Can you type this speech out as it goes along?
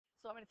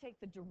I'm going to take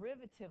the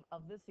derivative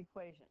of this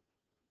equation.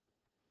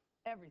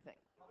 Everything.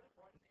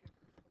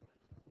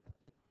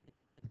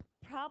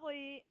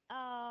 Probably,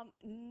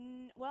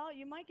 well,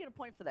 you might get a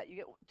point for that. You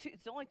get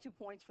it's only 2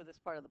 points for this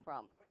part of the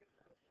problem.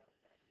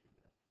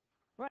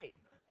 Right.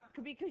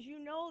 Because you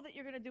know that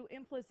you're going to do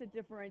implicit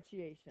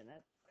differentiation.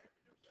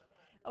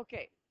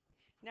 Okay.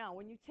 Now,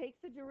 when you take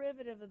the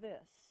derivative of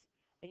this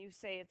and you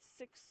say it's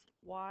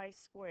 6y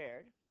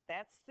squared,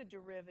 that's the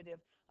derivative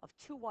of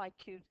 2y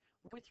cubed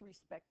with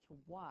respect to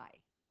y.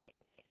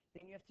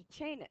 Then you have to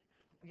chain it.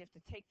 You have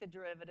to take the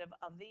derivative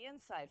of the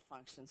inside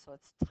function. So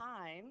it's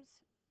times,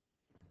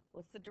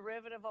 what's the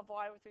derivative of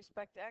y with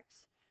respect to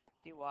x?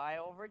 dy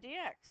over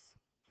dx.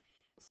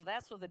 So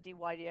that's where the dy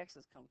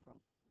dx's come from.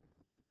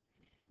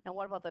 Now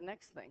what about the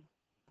next thing?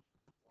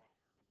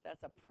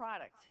 That's a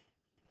product.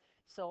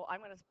 So I'm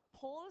going to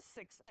pull a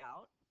 6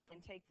 out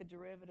and take the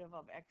derivative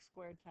of x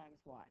squared times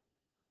y.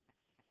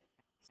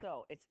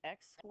 So it's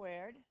x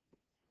squared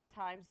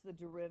times the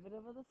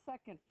derivative of the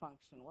second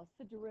function. What's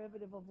the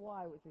derivative of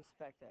y with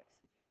respect to x?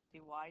 dy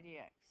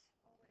dx.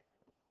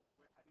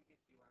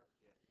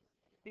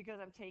 Because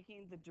I'm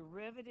taking the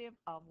derivative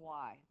of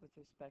y with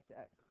respect to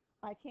x.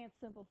 I can't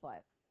simplify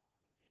it.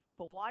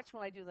 But watch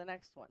when I do the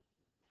next one.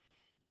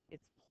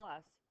 It's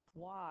plus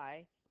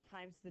y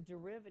times the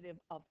derivative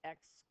of x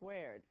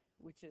squared,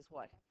 which is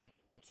what?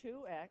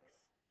 2x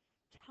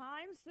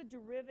times the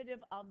derivative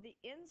of the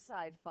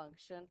inside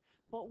function,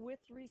 but with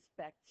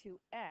respect to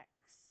x.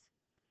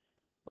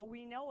 But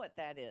we know what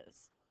that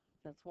is.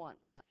 That's 1.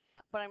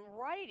 But I'm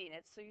writing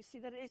it so you see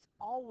that it's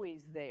always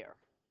there.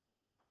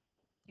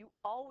 You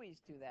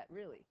always do that,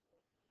 really.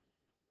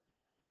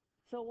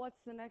 So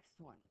what's the next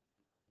one?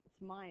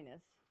 It's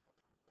minus.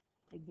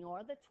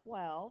 Ignore the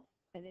 12,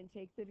 and then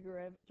take the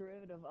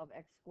derivative of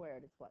x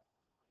squared. It's what?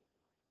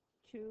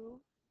 2x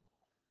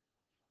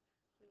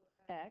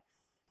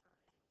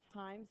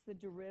times the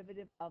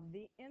derivative of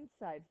the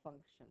inside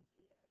function,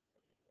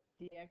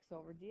 dx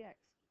over dx.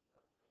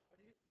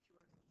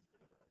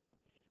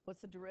 What's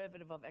the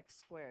derivative of x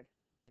squared?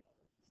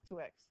 It's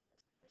 2x.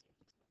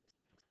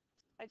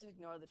 I just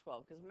ignore the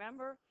 12, because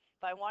remember,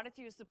 if I wanted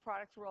to use the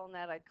product rule on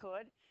that, I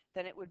could.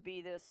 Then it would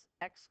be this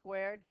x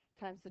squared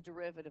times the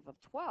derivative of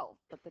 12,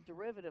 but the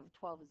derivative of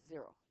 12 is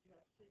 0.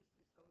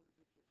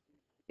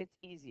 It's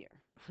easier.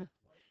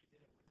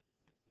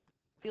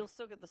 You'll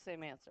still get the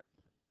same answer.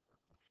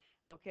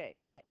 Okay,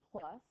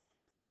 plus,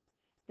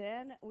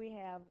 then we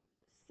have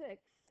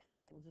 6,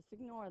 we'll just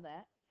ignore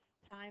that,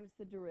 times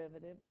the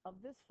derivative of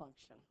this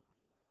function.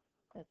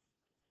 Let's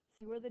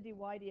see where the dy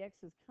dx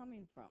is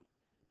coming from.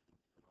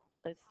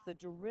 It's the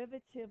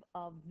derivative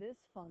of this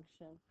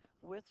function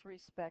with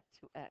respect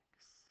to x.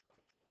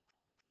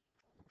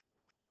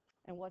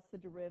 And what's the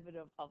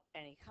derivative of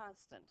any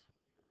constant?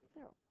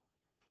 0.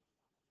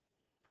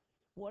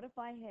 What if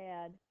I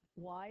had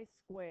y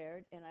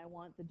squared and I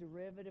want the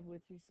derivative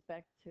with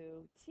respect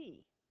to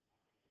t?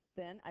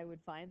 Then I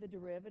would find the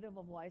derivative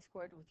of y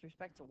squared with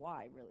respect to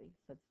y, really.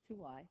 So it's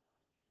 2y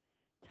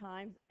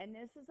times, and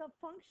this is a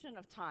function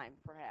of time,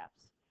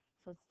 perhaps.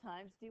 So it's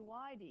times dy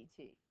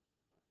dt.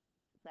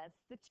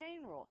 That's the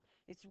chain rule.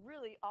 It's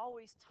really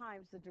always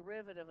times the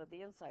derivative of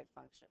the inside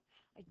function.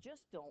 I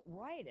just don't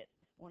write it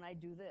when I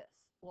do this.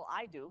 Well,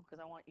 I do,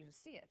 because I want you to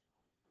see it.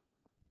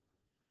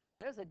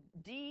 There's a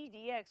d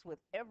dx with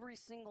every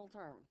single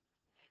term,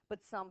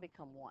 but some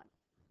become 1,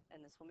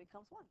 and this one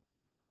becomes 1.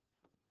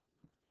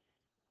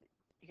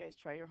 You guys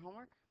try your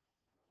homework?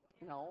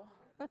 No.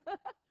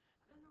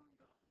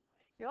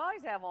 You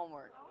always have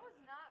homework.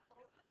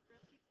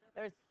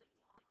 There's,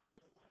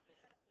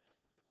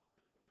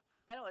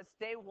 I know it's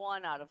day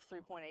 1 out of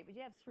 3.8, but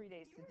you have 3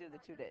 days to do the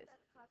 2 days.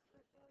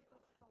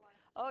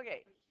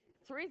 Okay,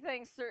 3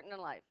 things certain in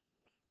life: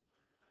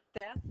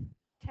 death,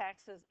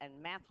 taxes,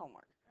 and math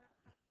homework.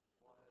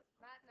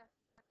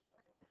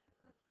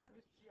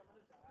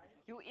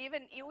 You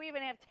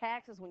even have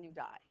taxes when you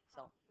die.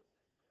 So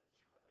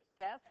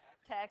death,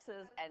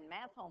 taxes, and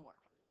math homework.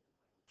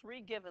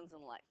 3 givens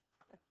in life.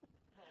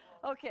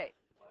 Okay.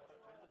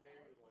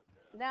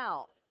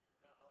 Now,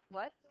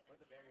 what?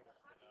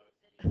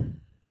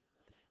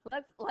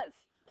 let's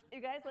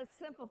you guys, let's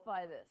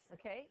simplify this,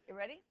 okay? You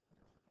ready?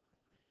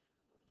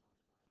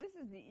 This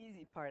is the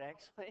easy part,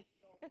 actually.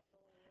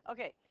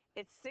 Okay,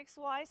 it's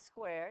 6y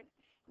squared.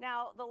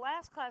 Now, the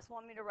last class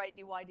wanted me to write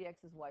dy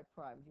dx as y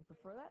prime. Do you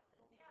prefer that?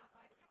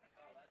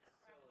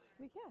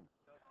 We can.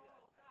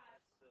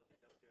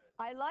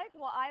 I like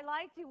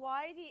dy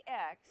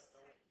dx.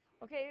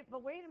 Okay,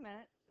 but wait a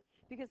minute,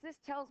 because this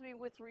tells me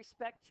with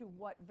respect to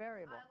what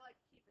variable?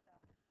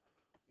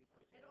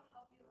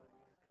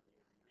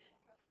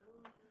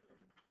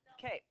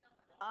 Okay,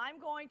 I'm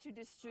going to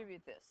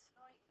distribute this.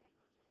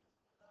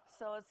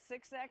 So it's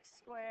 6x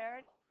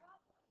squared.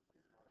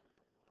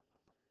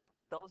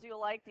 Those of you who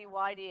like dy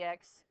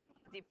dx,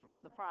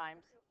 the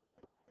primes.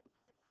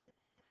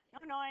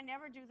 No, I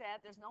never do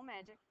that. There's no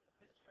magic.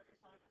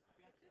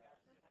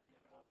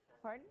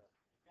 Pardon?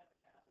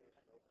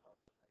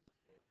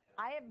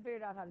 I haven't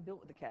figured out how to do it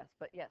with the cast,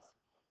 but yes.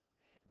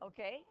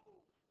 Okay,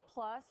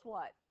 plus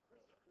what?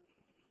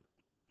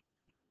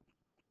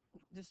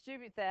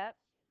 distribute that.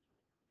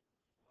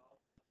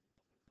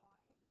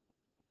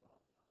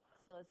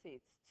 So let's see,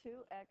 it's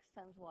 2x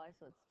times y,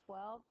 so it's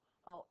 12.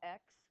 Oh,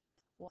 x,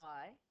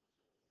 y.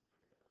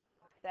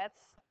 That's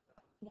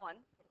 1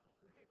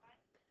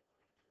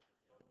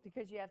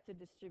 because you have to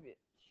distribute.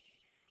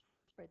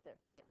 Right there.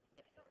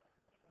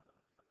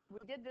 We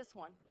did this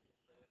one.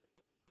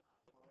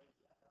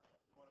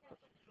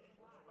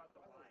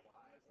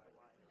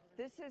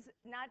 This is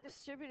not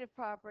distributive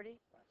property.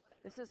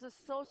 This is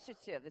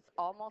associative. It's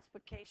all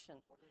multiplication.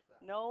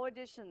 No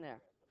addition there.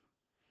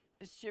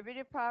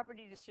 Distributive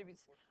property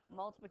distributes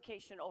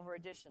multiplication over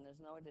addition. There's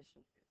no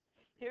addition.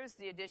 Here's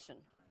the addition.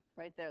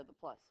 Right there, the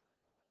plus.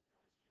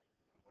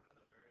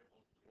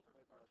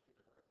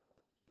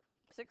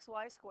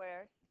 6y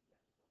squared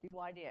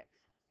dy dx.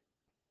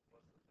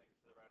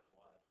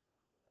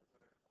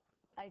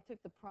 I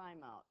took the prime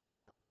out.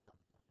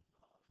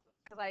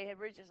 Because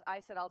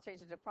I said I'll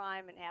change it to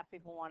prime, and half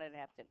people wanted it and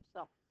half didn't.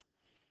 So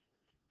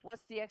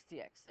what's dx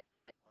dx?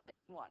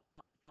 1.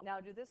 Now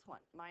do this one.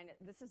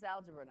 This is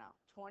algebra now.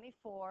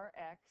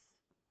 24x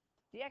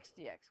dx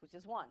dx, which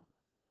is 1.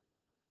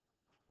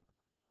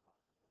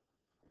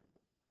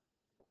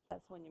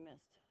 That's one you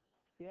missed.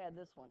 You had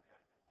this one.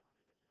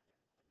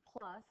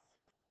 Plus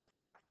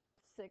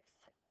 6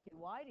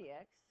 dy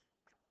dx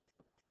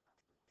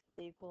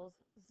equals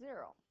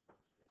 0.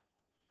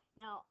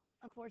 Now,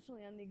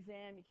 unfortunately, on the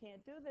exam, you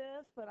can't do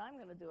this, but I'm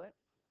going to do it.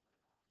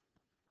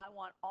 I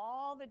want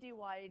all the dy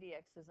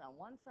dx's on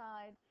one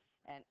side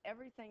and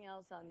everything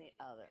else on the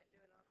other.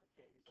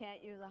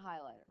 Can't use a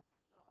highlighter.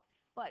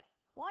 But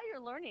while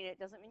you're learning it,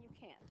 doesn't mean you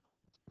can't.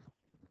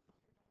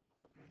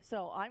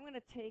 So I'm going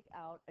to take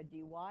out a dy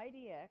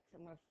dx.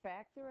 I'm going to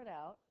factor it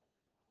out.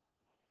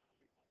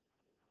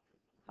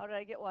 How did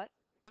I get what?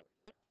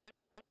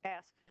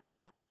 Ask.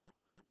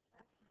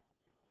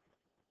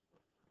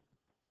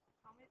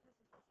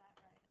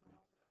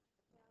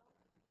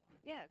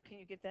 Yeah, can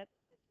you get that?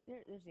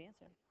 There's the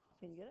answer.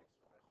 Can you get it?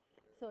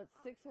 So it's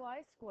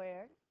 6y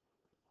squared.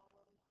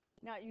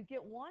 Now, you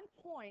get 1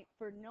 point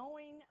for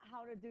knowing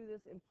how to do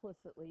this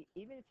implicitly,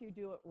 even if you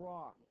do it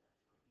wrong.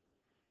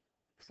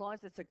 As long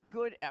as it's a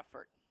good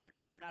effort,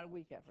 not a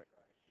weak effort.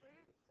 Where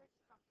did 6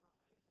 come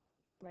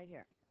from? Right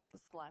here.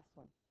 This is the last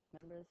one.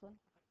 Remember this one?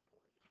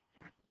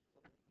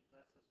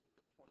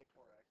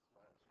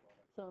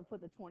 So I'm going to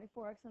put the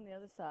 24x on the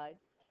other side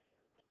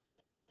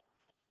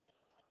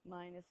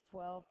minus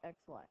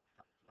 12xy.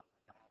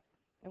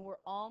 And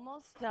we're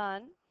almost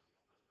done.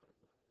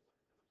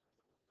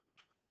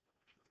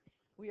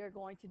 We are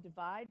going to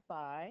divide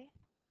by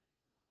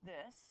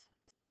this.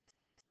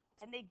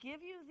 And they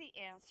give you the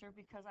answer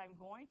because I'm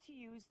going to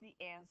use the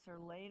answer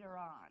later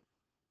on.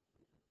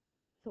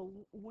 So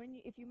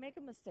if you make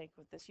a mistake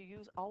with this, you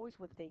use always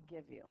what they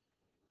give you.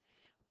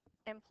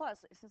 And plus,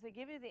 since they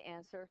give you the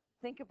answer,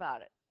 think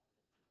about it.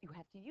 You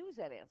have to use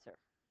that answer.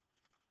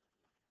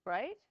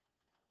 Right?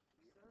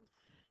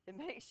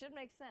 It should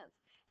make sense.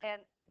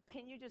 And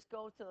can you just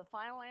go to the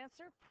final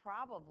answer?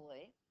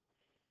 Probably.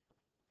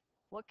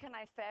 What can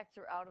I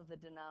factor out of the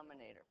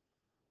denominator?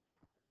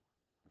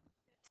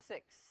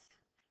 6.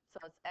 So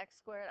it's x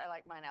squared. I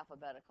like mine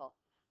alphabetical.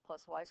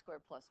 Plus y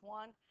squared plus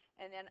 1.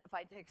 And then if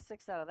I take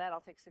 6 out of that,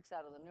 I'll take 6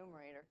 out of the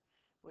numerator,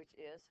 which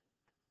is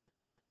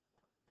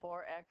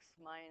 4x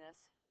minus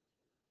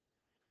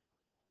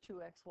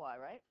 2xy,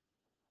 right?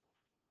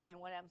 And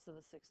what happens to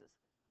the 6's?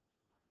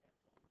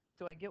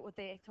 Do I get what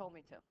they told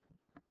me to?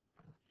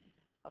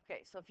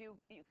 Okay, so if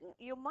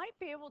you might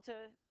be able to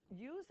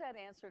use that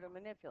answer to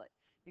manipulate.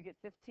 You get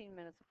 15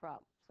 minutes of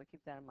problem, so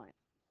keep that in mind.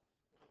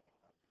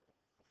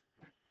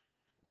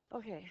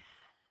 Okay,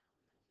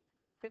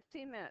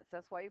 15 minutes.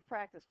 That's why you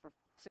practice for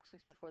 6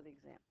 weeks before the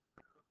exam.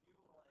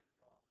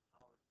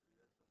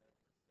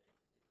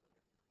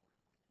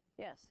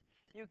 Yes,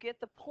 you get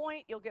the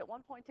point. You'll get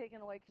 1 point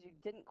taken away because you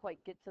didn't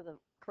quite get to the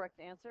correct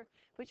answer,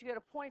 but you get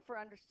a point for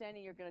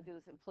understanding you're going to do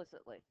this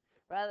implicitly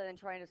rather than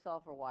trying to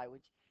solve for y,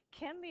 which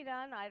can be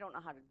done. I don't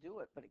know how to do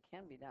it, but it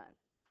can be done.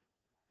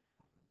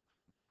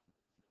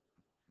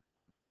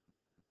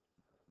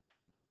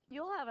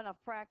 You'll have enough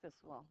practice.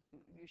 Well,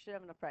 you should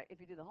have enough practice if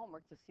you do the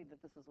homework to see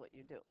that this is what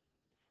you do.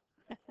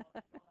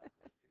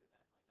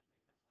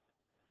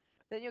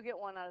 Then you'll get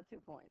 1 out of 2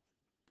 points.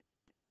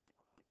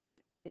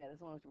 Yeah, this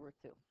one was worth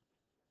 2.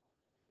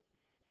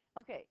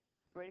 Okay,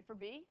 ready for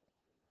B?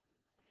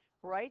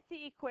 Write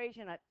the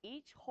equation of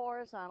each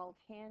horizontal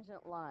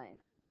tangent line.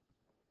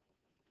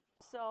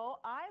 So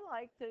I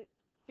like to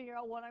figure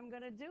out what I'm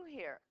going to do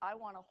here. I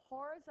want a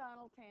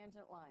horizontal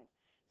tangent line.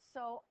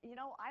 So,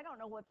 I don't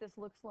know what this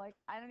looks like.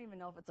 I don't even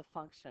know if it's a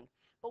function.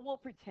 But we'll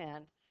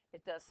pretend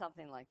it does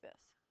something like this.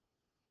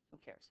 Who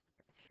cares?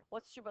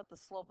 What's true about the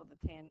slope of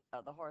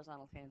the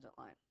horizontal tangent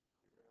line?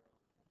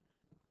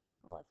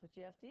 Well, that's what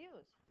you have to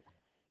use.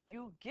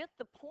 You get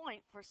the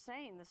point for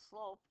saying the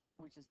slope,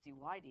 which is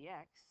dy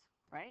dx,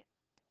 right,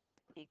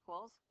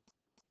 equals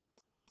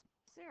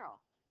 0.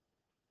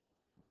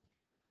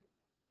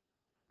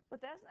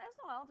 But that's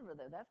no algebra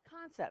there. That's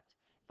concept.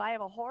 If I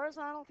have a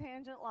horizontal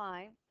tangent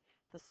line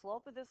The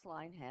slope of this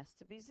line has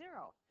to be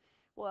 0.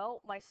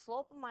 Well, my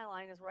slope of my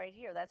line is right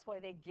here. That's why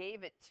they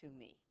gave it to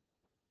me.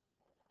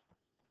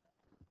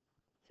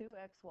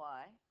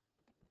 2xy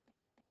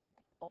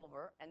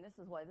over, and this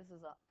is why this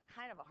is a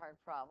kind of a hard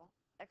problem,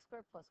 x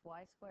squared plus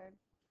y squared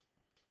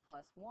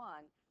plus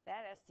 1,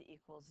 that has to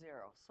equal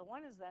 0. So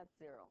when is that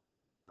 0?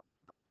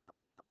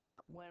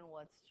 When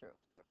what's true?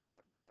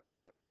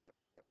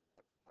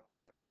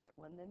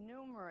 When the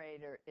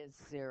numerator is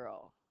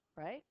 0,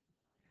 right?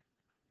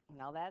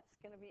 Now that's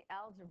going to be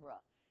algebra.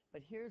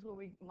 But here's where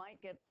we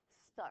might get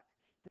stuck.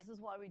 This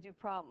is why we do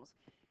problems.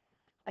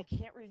 I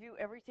can't review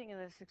everything in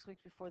the 6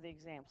 weeks before the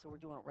exam, so we're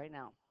doing it right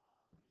now.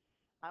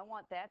 I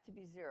want that to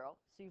be 0,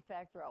 so you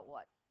factor out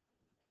what?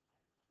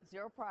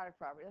 0 product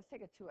property. Let's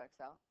take a 2x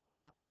out.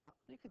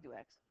 You could do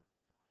x.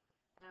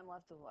 And I'm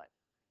left with what?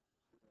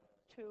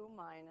 2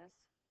 minus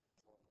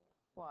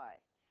y.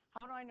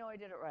 How do I know I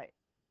did it right?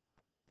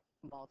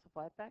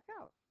 Multiply it back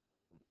out.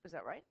 Is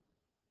that right?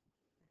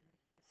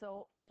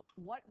 So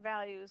what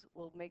values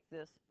will make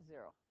this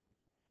 0?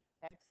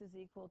 X is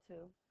equal to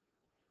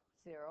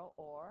 0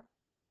 or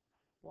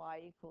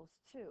y equals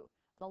 2.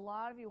 A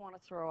lot of you want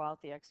to throw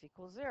out the x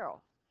equals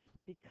 0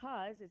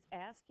 because it's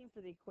asking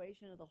for the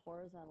equation of the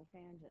horizontal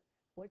tangent.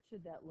 What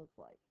should that look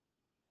like?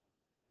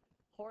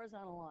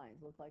 Horizontal lines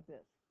look like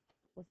this.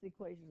 What's the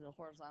equation of the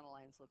horizontal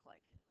lines look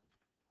like?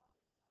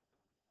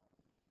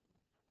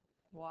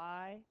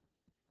 Y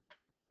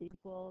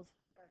equals,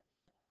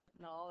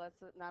 no,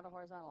 that's not a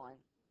horizontal line.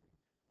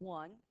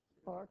 1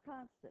 or a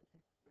constant.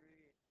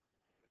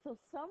 So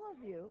some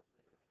of you,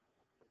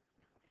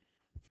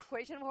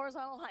 equation of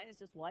horizontal line is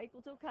just y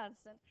equal to a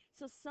constant.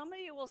 So some of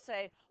you will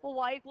say, well,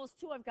 y equals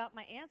 2. I've got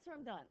my answer.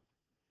 I'm done.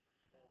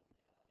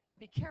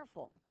 Be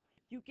careful.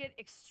 You get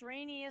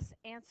extraneous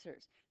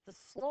answers. The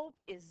slope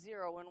is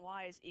 0 when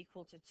y is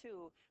equal to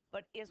 2,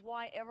 but is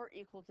y ever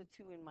equal to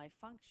 2 in my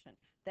function?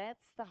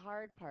 That's the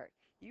hard part.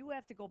 You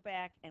have to go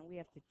back and we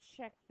have to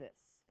check this.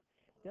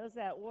 Does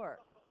that work?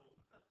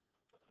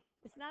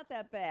 It's not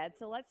that bad,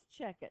 so let's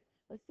check it.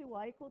 Let's do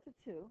y equal to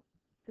 2,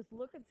 because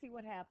look and see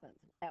what happens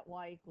at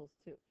y equals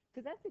 2,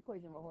 because that's the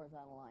equation of a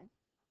horizontal line.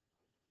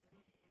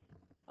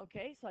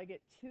 Okay, so I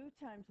get 2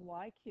 times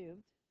y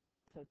cubed,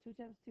 so 2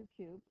 times 2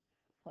 cubed,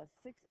 plus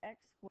 6x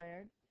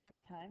squared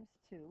times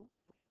 2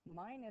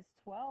 minus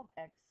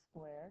 12x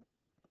squared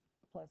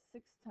plus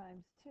 6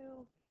 times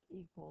 2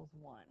 equals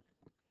 1.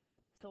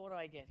 So what do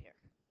I get here?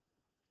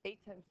 8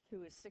 times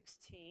 2 is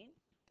 16.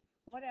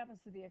 What happens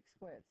to the x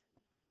squareds?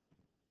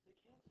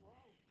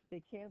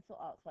 They cancel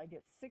out. So I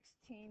get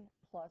 16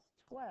 plus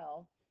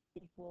 12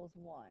 equals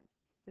 1.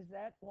 Is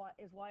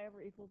y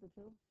ever equal to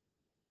 2?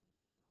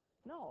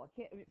 No, I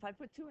can't. If I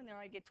put 2 in there,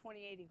 I get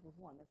 28 equals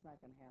 1. That's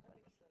not going to happen.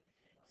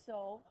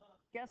 So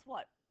guess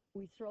what?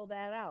 We throw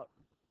that out.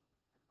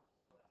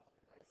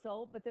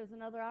 So, but there's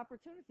another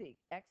opportunity.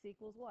 X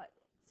equals what?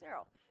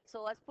 0.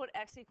 So let's put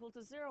x equal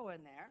to 0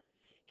 in there.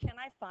 Can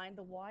I find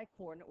the y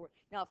coordinate?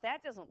 Now, if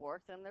that doesn't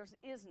work, then there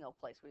is no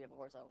place where you have a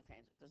horizontal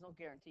tangent. There's no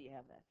guarantee you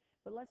have that.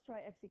 But let's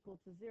try x equal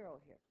to 0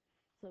 here.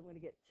 So I'm going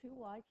to get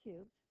 2y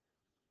cubed.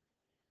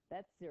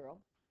 That's 0.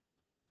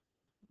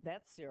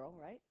 That's 0,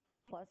 right?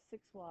 Plus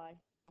 6y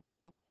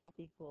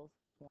equals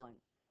 1.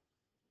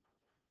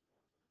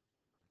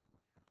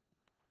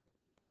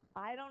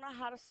 I don't know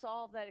how to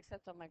solve that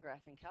except on my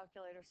graphing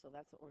calculator, so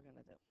that's what we're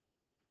going to do.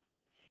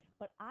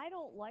 But I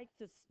don't like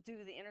to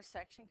do the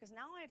intersection because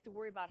now I have to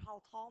worry about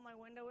how tall my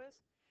window is.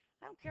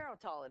 I don't care how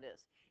tall it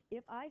is.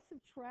 If I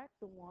subtract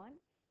the 1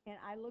 and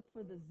I look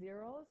for the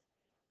zeros,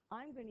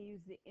 I'm going to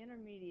use the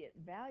intermediate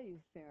value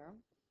theorem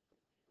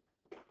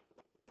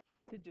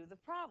to do the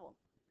problem.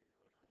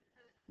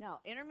 Now,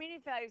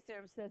 intermediate value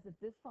theorem says if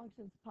this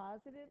function's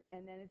positive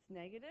and then it's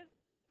negative,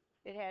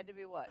 it had to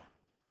be what?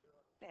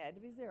 It had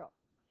to be 0.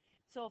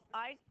 So if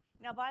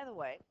now by the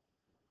way,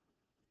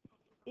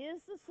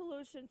 is the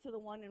solution to the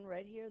one in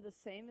red here the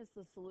same as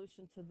the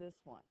solution to this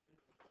one?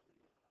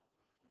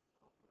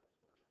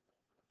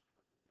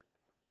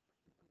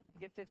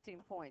 You get 15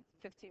 points,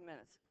 15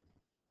 minutes.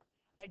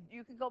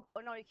 You can go,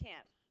 oh no, you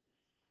can't,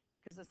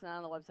 because it's not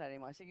on the website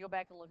anymore. So you go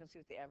back and look and see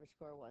what the average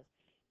score was.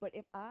 But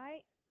if I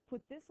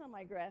put this on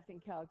my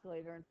graphing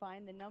calculator and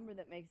find the number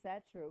that makes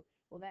that true,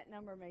 will that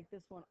number make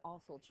this one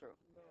also true?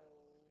 No.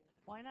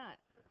 Why not?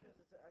 Because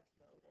it's an x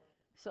value.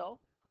 So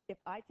if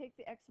I take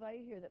the x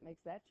value here that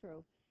makes that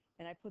true,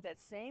 and I put that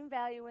same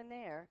value in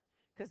there,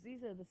 because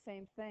these are the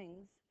same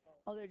things,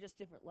 oh, they're just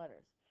different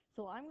letters.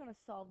 So I'm going to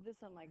solve this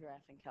on my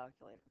graphing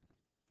calculator.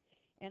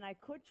 And I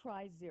could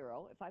try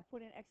 0. If I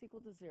put in x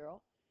equal to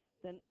 0,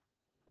 then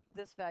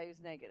this value is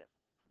negative.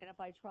 And if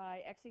I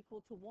try x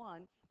equal to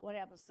 1, what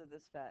happens to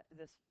this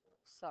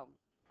sum?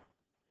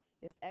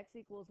 If x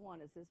equals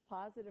 1, is this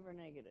positive or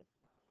negative?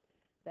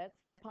 That's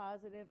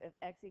positive. If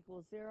x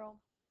equals 0,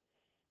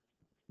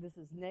 this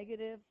is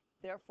negative.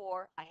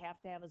 Therefore, I have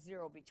to have a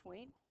 0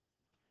 between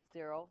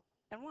 0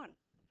 and 1.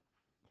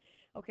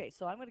 Okay,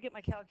 so I'm going to get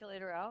my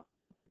calculator out.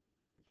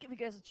 Give you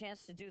guys a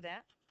chance to do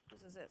that.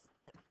 This is this.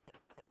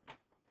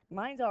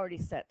 Mine's already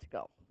set to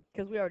go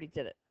because we already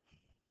did it.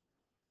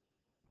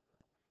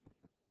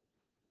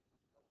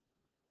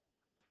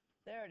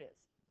 There it is.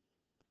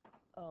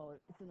 Oh,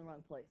 it's in the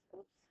wrong place.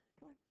 Oops.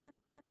 Come on.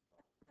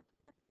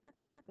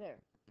 There.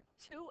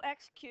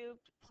 2x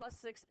cubed plus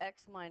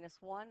 6x minus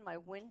 1. My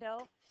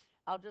window,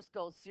 I'll just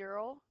go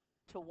 0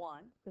 to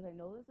 1, because I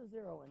know there's a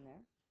 0 in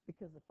there,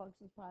 because the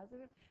function's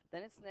positive.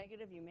 Then it's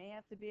negative. You may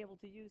have to be able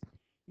to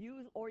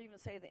use or even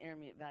say the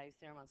intermediate values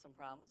theorem on some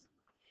problems.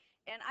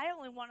 And I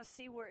only want to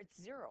see where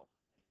it's 0.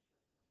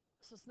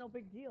 So it's no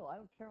big deal. I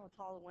don't care how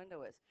tall the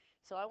window is.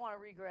 So I want to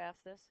regraph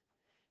this.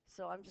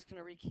 So I'm just going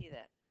to rekey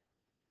that.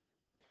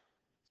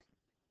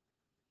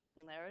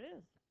 And there it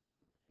is.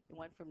 It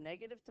went from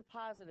negative to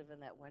positive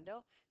in that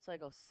window. So I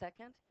go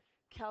second,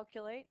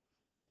 calculate.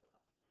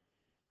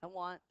 I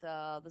want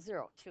the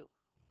 0, 2.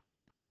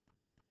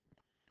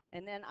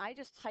 And then I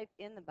just type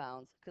in the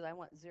bounds because I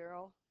want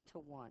 0 to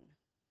 1,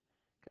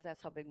 because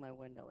that's how big my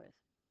window is.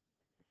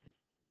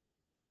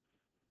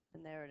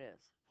 And there it is,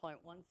 0.165.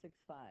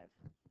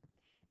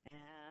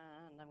 And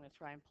I'm going to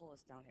try and pull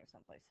this down here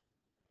someplace.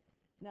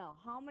 Now,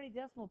 how many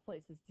decimal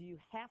places do you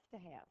have to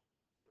have?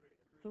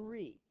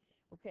 3.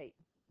 Okay,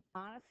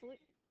 honestly,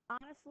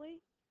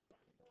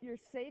 your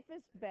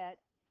safest bet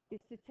is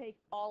to take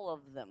all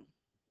of them.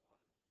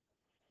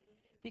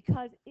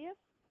 Because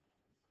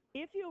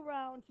if you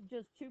round to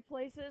just 2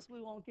 places,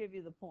 we won't give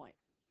you the point.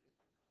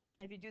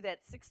 If you do that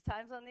 6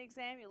 times on the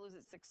exam, you lose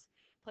it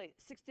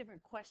 6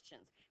 different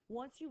questions.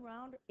 Once you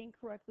round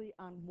incorrectly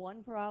on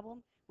 1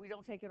 problem, we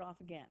don't take it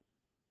off again.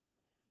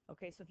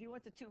 Okay, so if you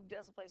went to 2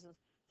 decimal places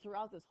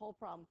throughout this whole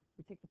problem,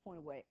 we take the point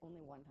away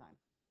only 1 time.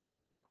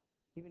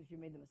 Even if you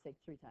made the mistake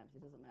 3 times,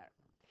 it doesn't matter.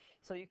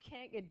 So you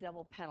can't get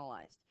double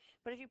penalized.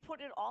 But if you put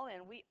it all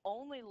in, we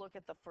only look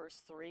at the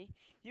first 3.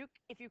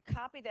 If you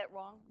copy that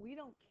wrong, we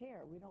don't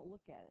care. We don't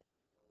look at it.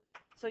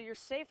 So your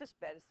safest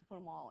bet is to put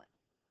them all in.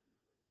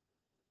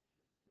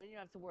 Then you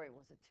don't have to worry.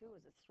 Was it 2?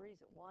 Is it 3?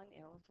 Is it 1?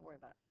 You don't have to worry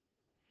about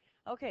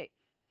it. Okay,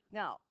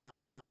 now,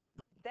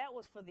 that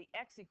was for the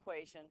x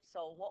equation.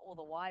 So what will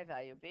the y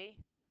value be?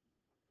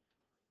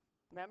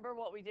 Remember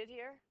what we did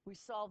here? We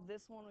solved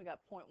this one. We got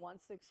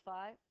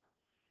 0.165.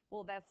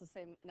 Well, that's the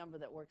same number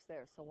that works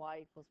there. So y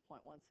equals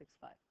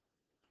 0.165.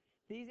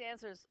 These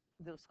answers,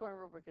 the scoring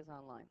rubric is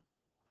online.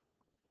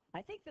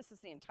 I think this is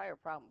the entire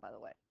problem, by the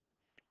way.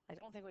 I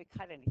don't think we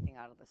cut anything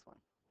out of this one.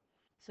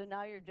 So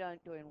now you're done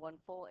doing 1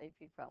 full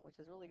AP problem, which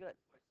is really good.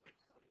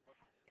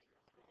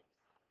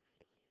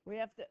 We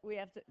have to,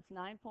 it's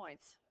 9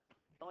 points.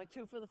 Only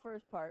 2 for the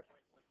first part.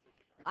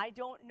 I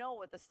don't know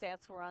what the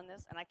stats were on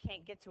this, and I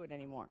can't get to it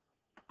anymore.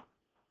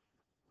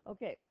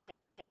 Okay.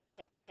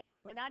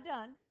 We're not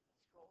done.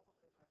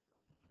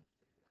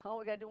 Oh,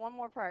 we got to do one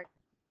more part.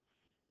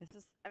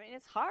 I mean,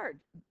 it's hard.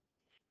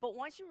 But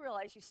once you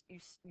realize,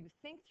 you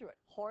think through it.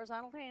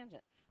 Horizontal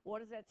tangent. What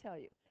does that tell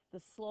you?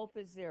 The slope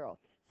is 0.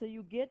 So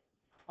you get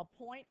a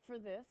point for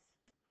this.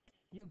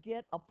 You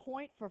get a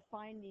point for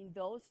finding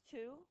those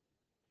 2.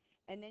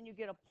 And then you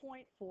get a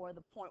point for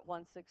the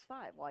 0.165.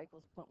 Y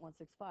equals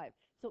 0.165.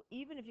 So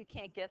even if you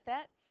can't get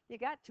that, you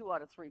got 2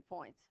 out of 3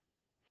 points.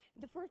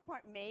 The first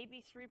part may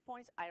be 3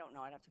 points. I don't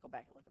know. I'd have to go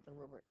back and look at the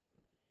rubric.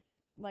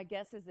 My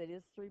guess is it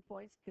is 3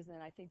 points, because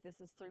then I think this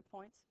is 3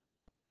 points.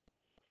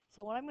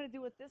 So what I'm going to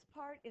do with this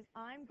part is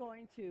I'm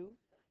going to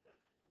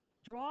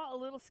draw a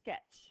little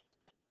sketch.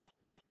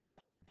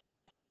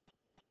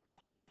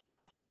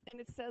 And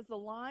it says the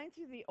line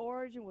through the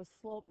origin was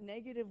slope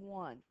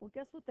 -1. Well,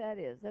 guess what that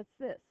is? That's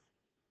this.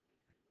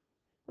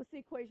 What's the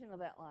equation of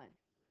that line?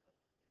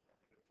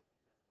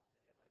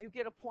 You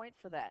get a point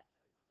for that.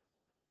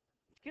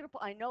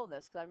 I know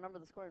this because I remember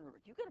the scoring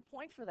rubric. You get a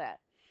point for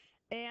that.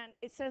 And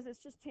it says it's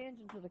just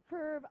tangent to the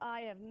curve.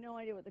 I have no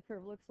idea what the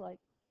curve looks like.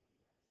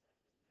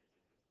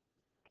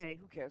 Okay,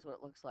 who cares what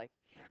it looks like?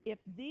 If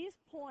these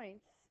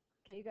points,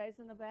 okay, you guys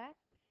in the back,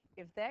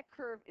 if that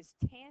curve is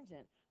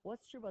tangent,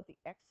 what's true about the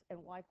x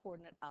and y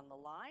coordinate on the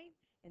line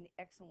and the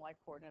x and y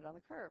coordinate on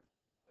the curve?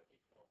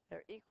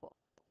 They're equal.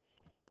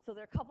 So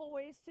there are a couple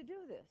ways to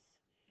do this.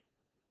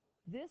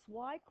 This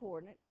y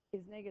coordinate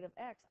is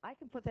 -x. I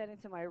can put that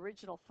into my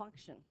original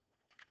function.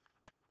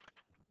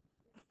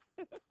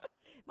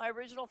 My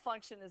original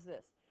function is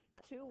this: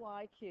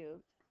 2y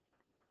cubed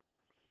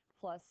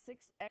plus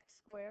 6x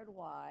squared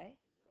y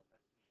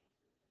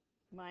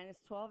minus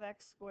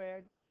 12x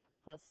squared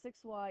plus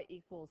 6y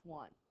equals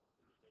 1.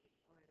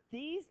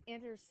 These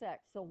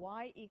intersect, so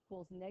y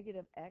equals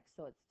 -x,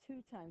 so it's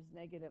 2 times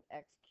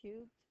 -x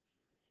cubed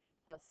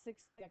plus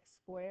 6x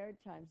squared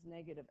times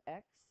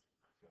 -x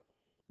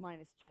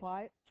minus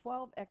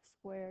 12x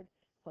squared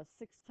plus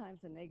 6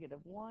 times the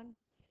 -1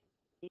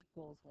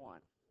 equals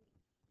 1.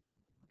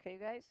 Okay, you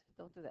guys?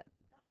 Don't do that.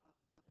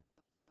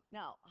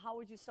 Now, how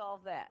would you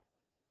solve that?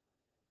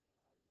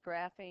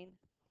 Graphing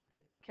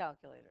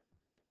calculator.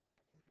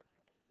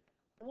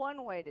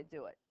 One way to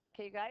do it.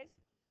 Okay, you guys?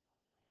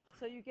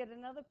 So you get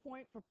another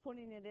point for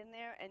putting it in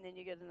there, and then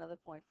you get another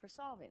point for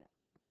solving it.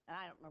 And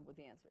I don't remember what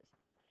the answer is.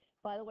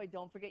 By the way,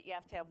 don't forget you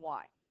have to have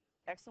y.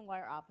 X and y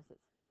are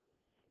opposites.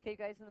 Okay, you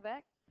guys in the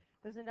back?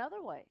 There's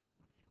another way.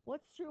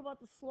 What's true about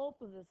the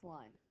slope of this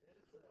line?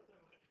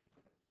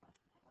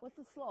 What's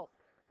the slope?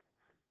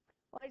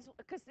 Well,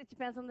 because it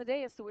depends on the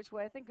day as to which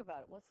way I think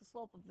about it. What's the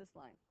slope of this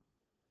line?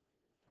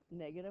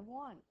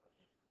 -1.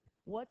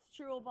 What's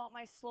true about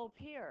my slope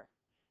here?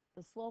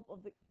 The slope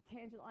of the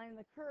tangent line in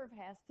the curve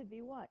has to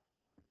be what?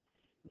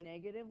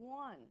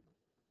 -1.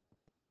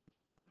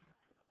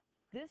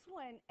 This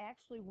one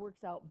actually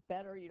works out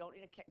better. You don't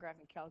need a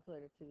graphing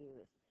calculator to do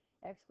this.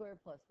 X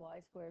squared plus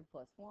y squared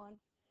plus 1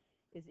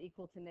 is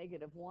equal to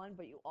 -1,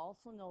 but you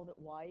also know that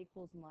y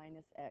equals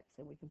minus x,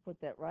 and we can put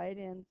that right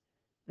in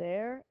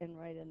there and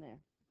right in there.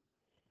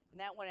 And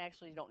that one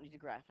actually you don't need to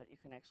graph it. You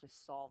can actually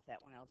solve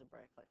that one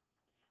algebraically.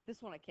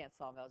 This one I can't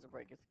solve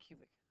algebraically. It's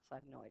cubic, so I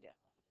have no idea.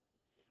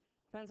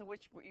 Depends on what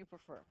you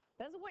prefer.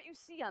 Depends on what you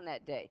see on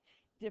that day.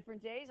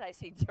 Different days, I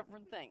see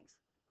different things.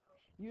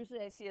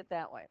 Usually I see it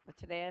that way, but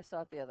today I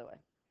saw it the other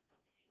way.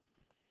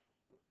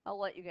 I'll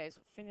let you guys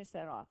finish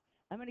that off.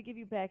 I'm going to give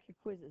you back your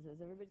quizzes.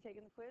 Has everybody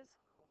taken the quiz?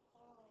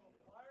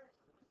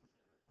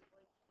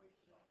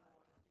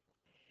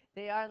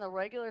 They are on the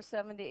regular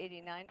 70,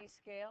 80, 90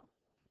 scale.